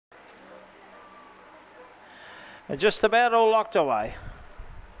just about all locked away.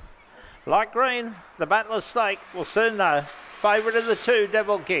 Light green, the Battler Stake, will soon know. Favourite of the 2,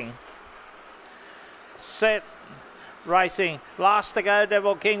 Devil King. Set. Racing, last to go,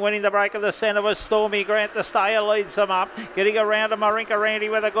 Devil King winning the break of the centre was Stormy Grant. The stayer leads them up, getting around to Marinka Randy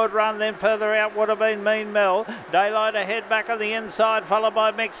with a good run. Then further out would have been Mean Mel. Daylight ahead back on the inside, followed by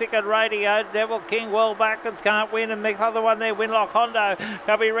Mexican Radio. Devil King well back and can't win. And the other one there, Winlock Hondo,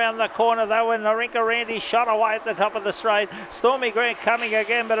 coming round the corner though. And Marinka Randy shot away at the top of the straight. Stormy Grant coming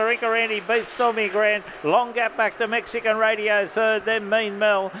again, but Marinka Randy beats Stormy Grant. Long gap back to Mexican Radio third, then Mean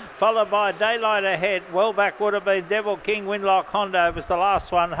Mel, followed by Daylight ahead. Well back would have been Devil King. Winlock Hondo was the last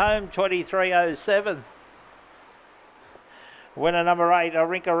one home, 23.07. Winner number 8,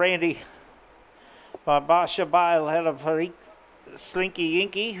 Arinka Randy by Barsha Bale out of Slinky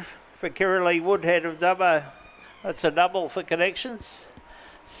Inky for Kiralee Woodhead of Dubbo. That's a double for connections.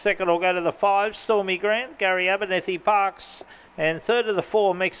 Second will go to the 5, Stormy Grant, Gary Abernethy Parks. And third of the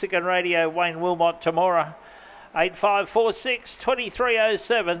 4, Mexican Radio, Wayne Wilmot Tamora. 8546,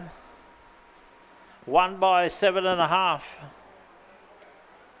 23.07. Won by 7.5.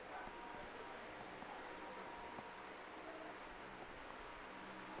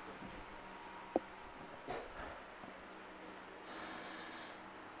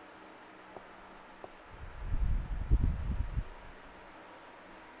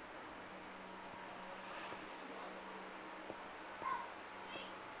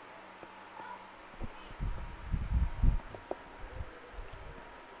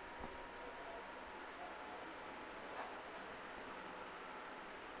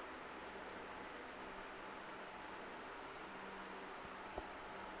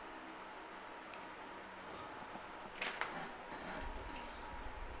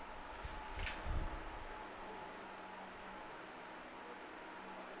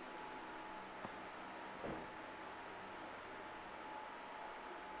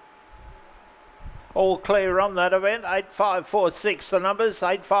 All clear on that event, 8546 the numbers,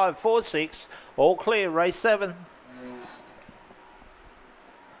 8546, all clear, race 7.